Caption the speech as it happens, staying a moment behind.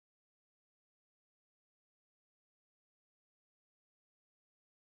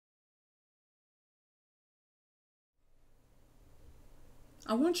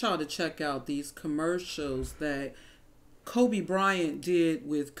I want y'all to check out these commercials that Kobe Bryant did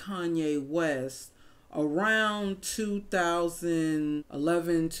with Kanye West around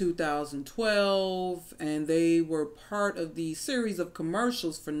 2011, 2012, and they were part of the series of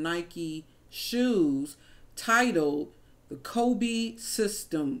commercials for Nike shoes titled the Kobe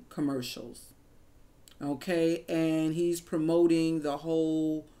System commercials. Okay, and he's promoting the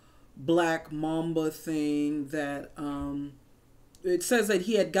whole Black Mamba thing that it says that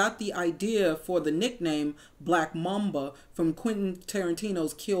he had got the idea for the nickname Black Mamba from Quentin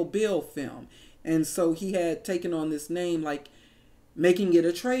Tarantino's Kill Bill film. And so he had taken on this name, like making it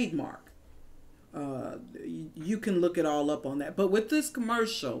a trademark. You can look it all up on that. But with this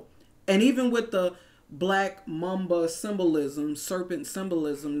commercial, and even with the Black Mamba symbolism, serpent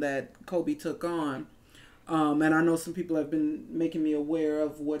symbolism that Kobe took on, and I know some people have been making me aware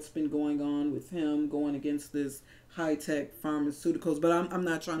of what's been going on with him going against this high-tech pharmaceuticals, but I'm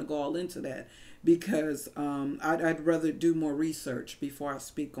not trying to go all into that because I'd rather do more research before I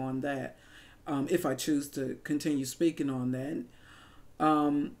speak on that, if I choose to continue speaking on that.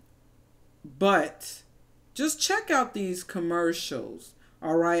 But just check out these commercials.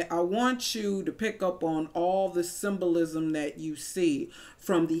 All right, I want you to pick up on all the symbolism that you see,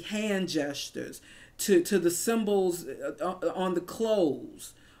 from the hand gestures to the symbols on the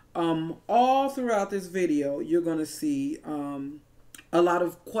clothes. All throughout this video, you're going to see a lot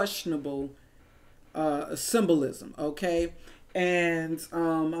of questionable symbolism, okay? And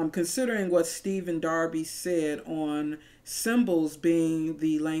I'm considering what Stephen Darby said on symbols being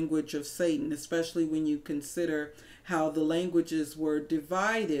the language of Satan, especially when you consider how the languages were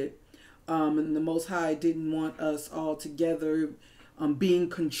divided, and the Most High didn't want us all together being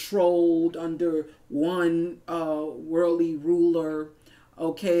controlled under one worldly ruler.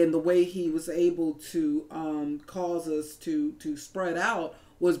 Okay, and the way he was able to cause us to spread out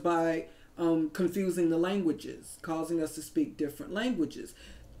was by confusing the languages, causing us to speak different languages.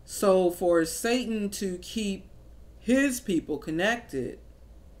 So for Satan to keep his people connected,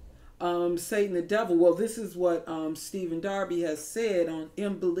 Satan the devil, well, this is what Stephen Darby has said on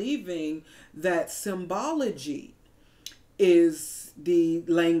him believing that symbology is the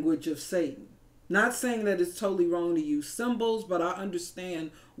language of Satan. Not saying that it's totally wrong to use symbols, but I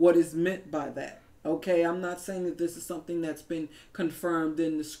understand what is meant by that. Okay, I'm not saying that this is something that's been confirmed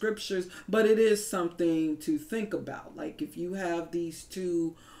in the scriptures, but it is something to think about. Like if you have these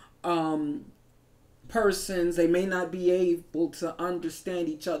two persons, they may not be able to understand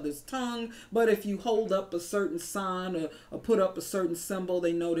each other's tongue, but if you hold up a certain sign or put up a certain symbol,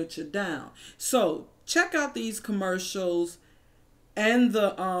 they know that you're down. So check out these commercials and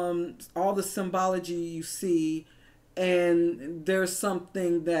the all the symbology you see, and there's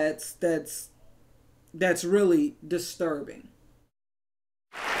something that's really disturbing.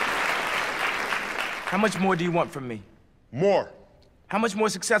 How much more do you want from me? More. How much more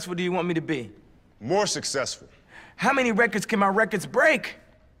successful do you want me to be? More successful. How many records can my records break?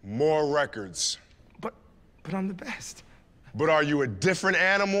 More records. But I'm the best. But are you a different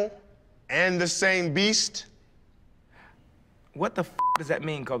animal and the same beast? What the f does that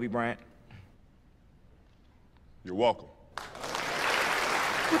mean, Kobe Bryant? You're welcome.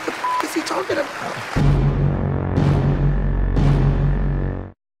 What the f is he talking about?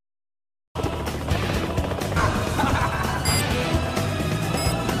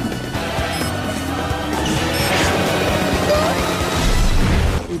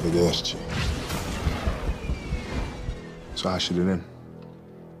 So how should it end?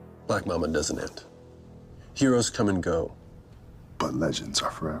 Black Mamba doesn't end. Heroes come and go. But legends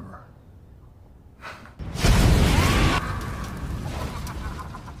are forever.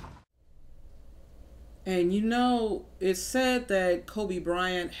 And you know, it's said that Kobe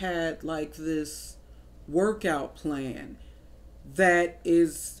Bryant had like this workout plan that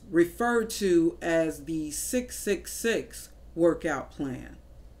is referred to as the 666 workout plan.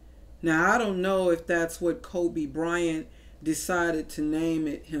 Now, I don't know if that's what Kobe Bryant decided to name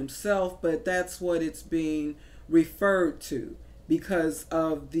it himself, but that's what it's being referred to because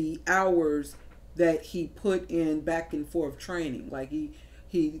of the hours that he put in back and forth training. Like he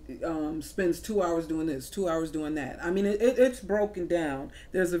spends 2 hours doing this, 2 hours doing that. I mean, it's broken down.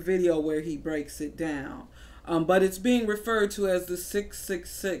 There's a video where he breaks it down. But it's being referred to as the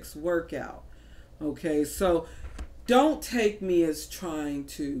 666 workout. Okay, so don't take me as trying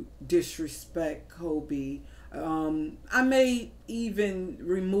to disrespect Kobe. I may even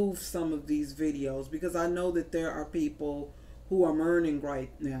remove some of these videos because I know that there are people who are mourning right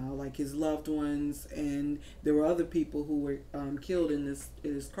now, like his loved ones, and there were other people who were killed in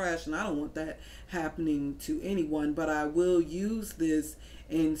this crash, and I don't want that happening to anyone. But I will use this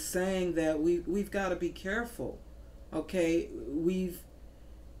in saying that we've got to be careful. Okay,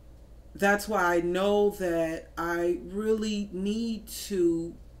 that's why I know that I really need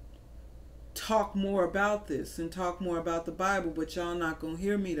to talk more about this and talk more about the Bible, but y'all not gonna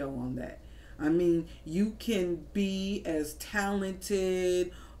hear me though on that. I mean, you can be as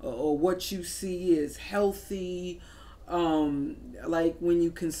talented or what you see is healthy, like when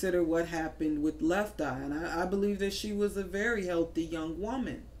you consider what happened with Left Eye. And I believe that she was a very healthy young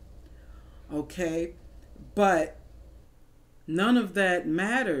woman. Okay? But none of that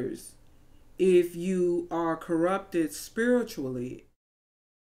matters if you are corrupted spiritually.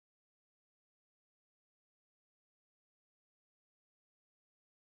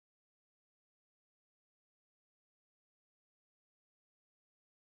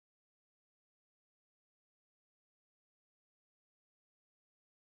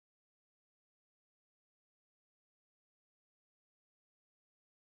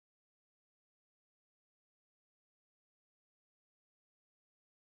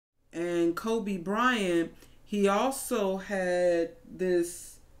 And Kobe Bryant, he also had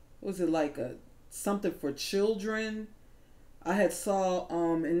this, what was it, like a something for children? I had saw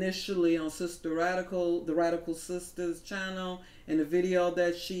initially on Sister Radical, the Radical Sisters channel, in a video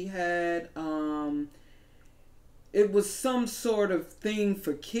that she had. It was some sort of thing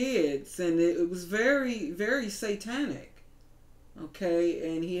for kids, and it was very, very satanic.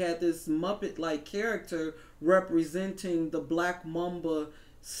 Okay, and he had this Muppet-like character representing the black Mamba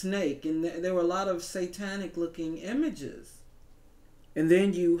snake, and there were a lot of satanic looking images. And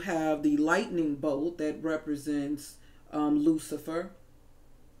then you have the lightning bolt that represents Lucifer,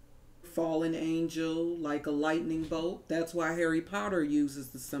 fallen angel, like a lightning bolt. That's why Harry Potter uses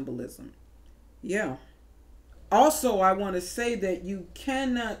the symbolism. Yeah. Also, I want to say that you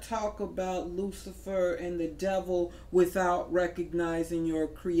cannot talk about Lucifer and the devil without recognizing your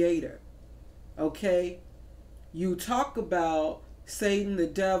creator. Okay? You talk about Satan, the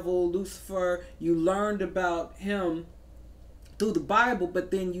devil, Lucifer, you learned about him through the Bible,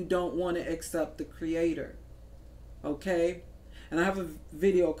 but then you don't want to accept the creator. Okay? And I have a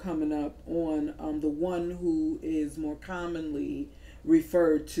video coming up on the one who is more commonly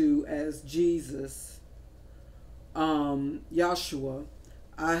referred to as Jesus, Yahshua.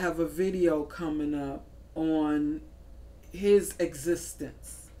 I have a video coming up on his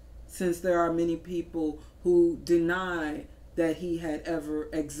existence, since there are many people who deny that he had ever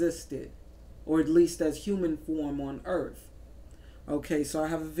existed, or at least as human form on earth. Okay, so I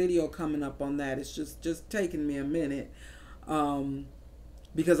have a video coming up on that. It's just taking me a minute,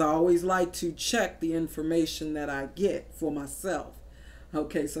 because I always like to check the information that I get for myself.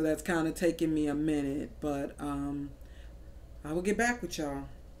 Okay, so that's kind of taking me a minute, but I will get back with y'all.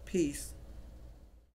 Peace.